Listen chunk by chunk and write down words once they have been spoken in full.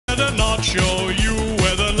not show you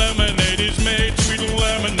where the lemonade is made. Sweet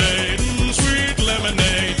lemonade, sweet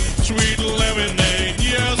lemonade, sweet lemonade,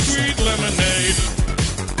 yeah, sweet lemonade.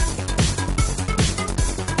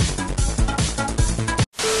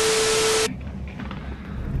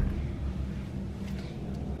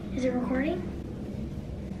 Is it recording?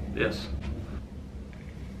 Yes.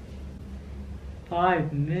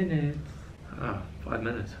 5 minutes. Oh, 5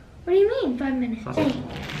 minutes. What do you mean 5 minutes? Awesome.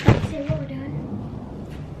 Say what we're doing.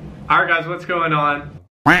 Alright guys, what's going on?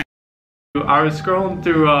 I was scrolling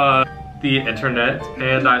through the internet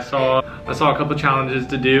and I saw a couple challenges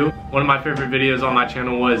to do. One of my favorite videos on my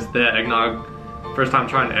channel was the eggnog, first time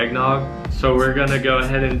trying eggnog. So we're gonna go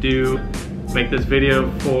ahead and make this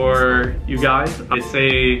video for you guys. It's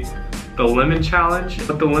the lemon challenge.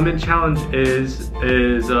 What the lemon challenge is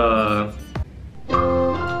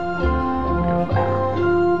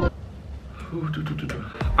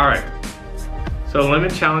alright. So lemon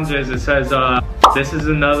challenge is, it says, this is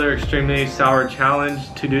another extremely sour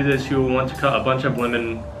challenge. To do this, you will want to cut a bunch of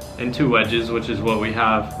lemon into wedges, which is what we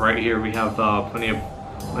have right here. We have plenty of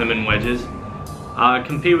lemon wedges.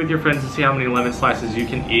 Compete with your friends to see how many lemon slices you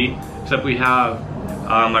can eat, except we have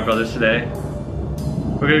my brothers today.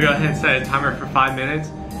 We're gonna go ahead and set a timer for 5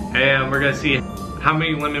 minutes, and we're gonna see how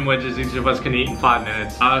many lemon wedges each of us can eat in 5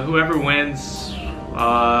 minutes. Whoever wins,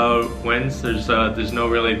 wins. There's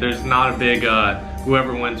not a big,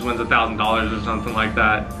 whoever wins $1,000 or something like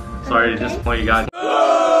that. Sorry to disappoint you guys.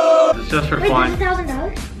 It's just for fun. Wait, there's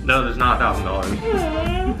 $1,000? No, there's not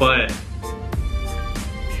 $1,000. But,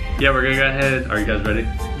 yeah, we're gonna go ahead. Are you guys ready?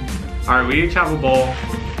 Alright, we each have a bowl,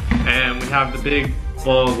 and we have the big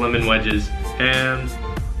bowl of lemon wedges. And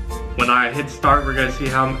when I hit start, we're gonna see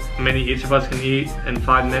how many each of us can eat in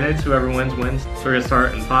 5 minutes. Whoever wins, wins. So we're gonna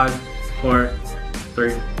start in 5, 4,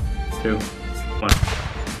 3, 2, 1.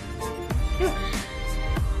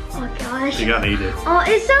 Oh gosh. You gotta eat it. Oh,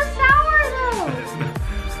 it's so sour though.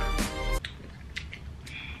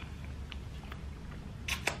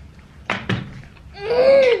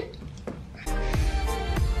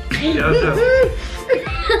 Yeah, It's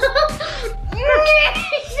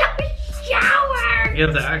so sour. you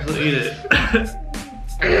have to actually eat it. It's so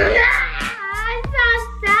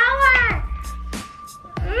sour.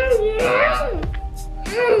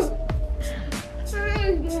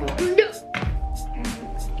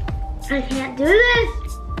 I can't do this.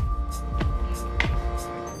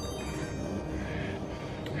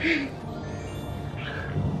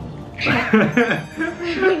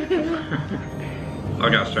 I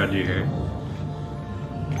got a strategy here.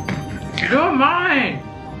 You're mine!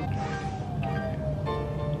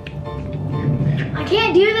 I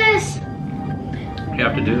can't do this. You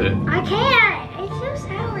have to do it. I can't. It's so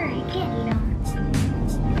sour. I can't eat them.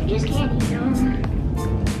 I just can't eat them.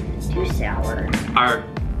 Too sour. Alright.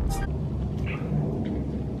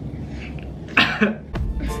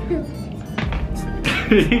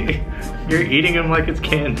 You're eating them like it's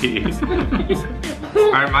candy.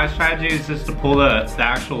 Alright, my strategy is just to pull the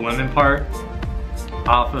actual lemon part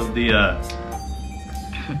off of the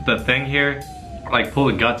thing here. Like pull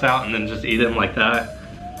the guts out and then just eat them like that.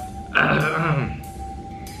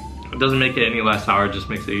 It doesn't make it any less sour, it just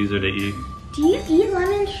makes it easier to eat. Do you eat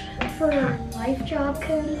lemons for a life job,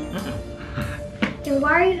 Cody? And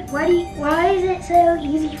why is it so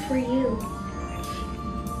easy for you?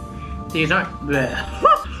 These aren't there.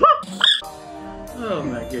 Oh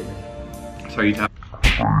my goodness. So you tap?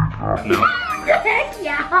 No.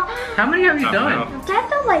 Yeah. How many have you done? No. That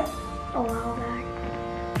felt like a while back.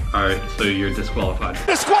 Alright, so you're disqualified.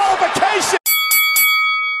 Disqualification!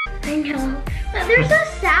 I know. But they're so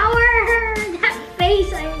sour. That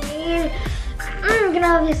face I made. You can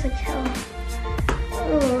obviously tell.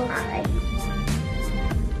 Oh,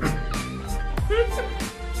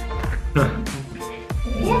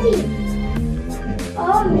 Fancy!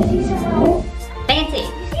 Oh, you see someone else? Fancy.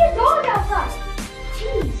 You see a dog outside.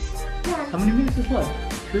 Jeez. How many minutes is left?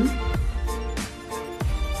 2?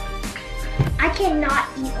 I cannot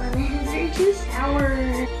eat lemons. They're too sour.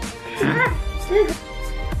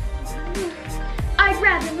 I'd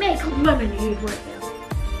rather make lemonade right now.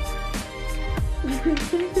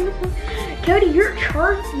 Cody, you're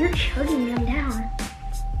chugging them down.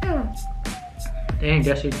 Dang,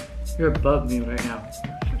 Jesse, you're above me right now.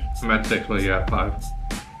 I'm at 6, but you're at 5.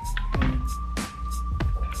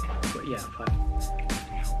 But yeah, 5.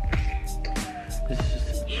 This is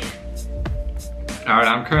Alright,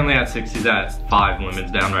 I'm currently at 6. He's at 5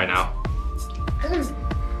 lemons down right now.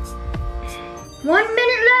 1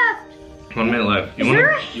 minute left. 1 minute left. You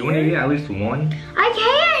want to eat at least one? I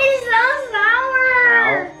can't. It's so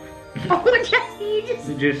sour. Oh, Jesse, you just.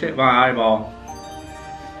 You just hit my eyeball.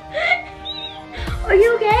 Are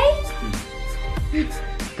you okay?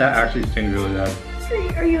 That actually stings really bad.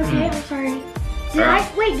 Are you okay? I'm sorry. Did I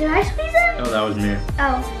squeeze him? Oh, that was me.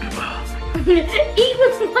 Oh. Eat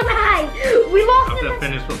with one eye. We lost I'm an gonna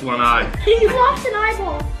finish with one eye. You lost an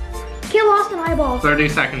eyeball. Kid lost an eyeball. 30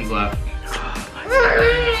 seconds left.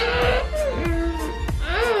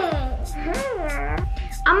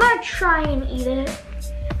 I'm gonna try and eat it.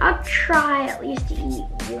 I'll try at least to eat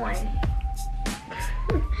one.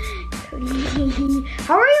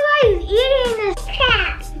 How are you guys eating this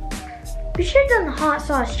crap? We should have done the hot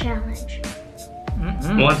sauce challenge.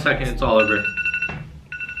 1 second, it's all over.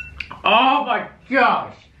 Oh my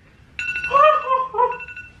gosh.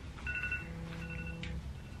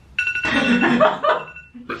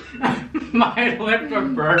 My lips are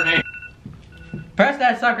burning. Press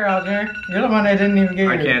that sucker out there. You're the one that didn't even get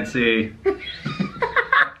I yours. can't see.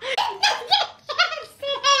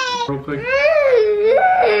 Real quick.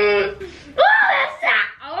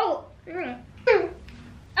 Oh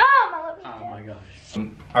my gosh.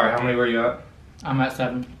 Alright, how many were you at? I'm at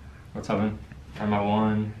 7. What's 7? I'm at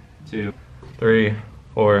 1, 2, 3,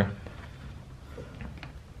 4. I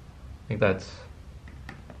think that's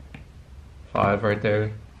 5 right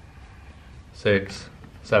there. 6,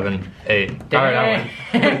 7, 8. Alright, I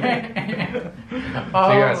win. Oh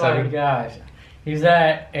So you're at my 7? gosh. He's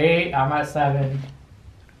at 8, I'm at 7.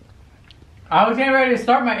 I was getting ready to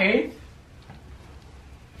start my 8th.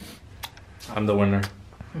 I'm the winner.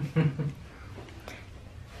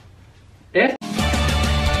 This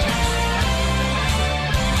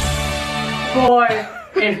boy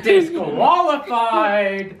is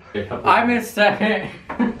disqualified. I'm in second.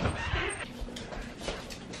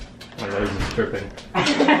 My nose is dripping.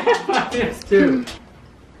 Minus 2.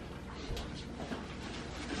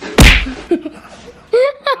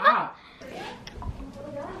 Ah.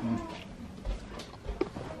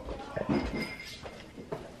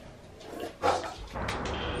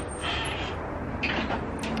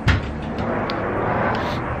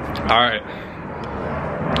 Alright.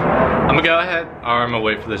 I'm gonna go ahead, or I'm gonna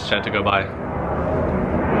wait for this chat to go by.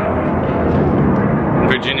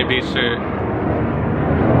 Virginia Beach shirt.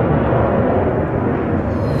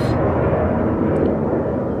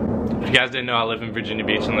 If you guys didn't know, I live in Virginia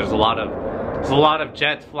Beach, and there's a lot of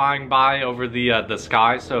jets flying by over the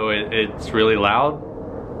sky, so it's really loud.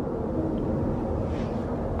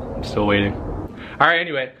 I'm still waiting. Alright,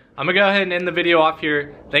 anyway, I'm gonna go ahead and end the video off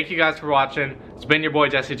here. Thank you guys for watching. It's been your boy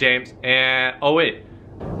Jesse James, and oh wait,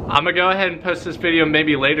 I'm gonna go ahead and post this video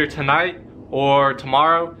maybe later tonight or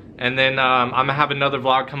tomorrow, and then I'm gonna have another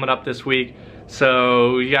vlog coming up this week,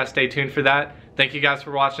 so you guys stay tuned for that. Thank you guys for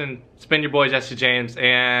watching. It's been your boy Jesse James,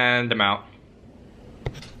 and I'm out.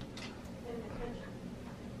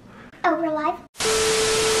 Oh, we're live?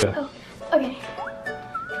 Yeah. Oh, okay.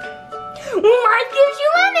 Life gives you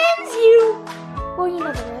lemons, you... Well, you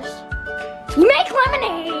know the rest. You make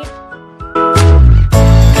lemonade!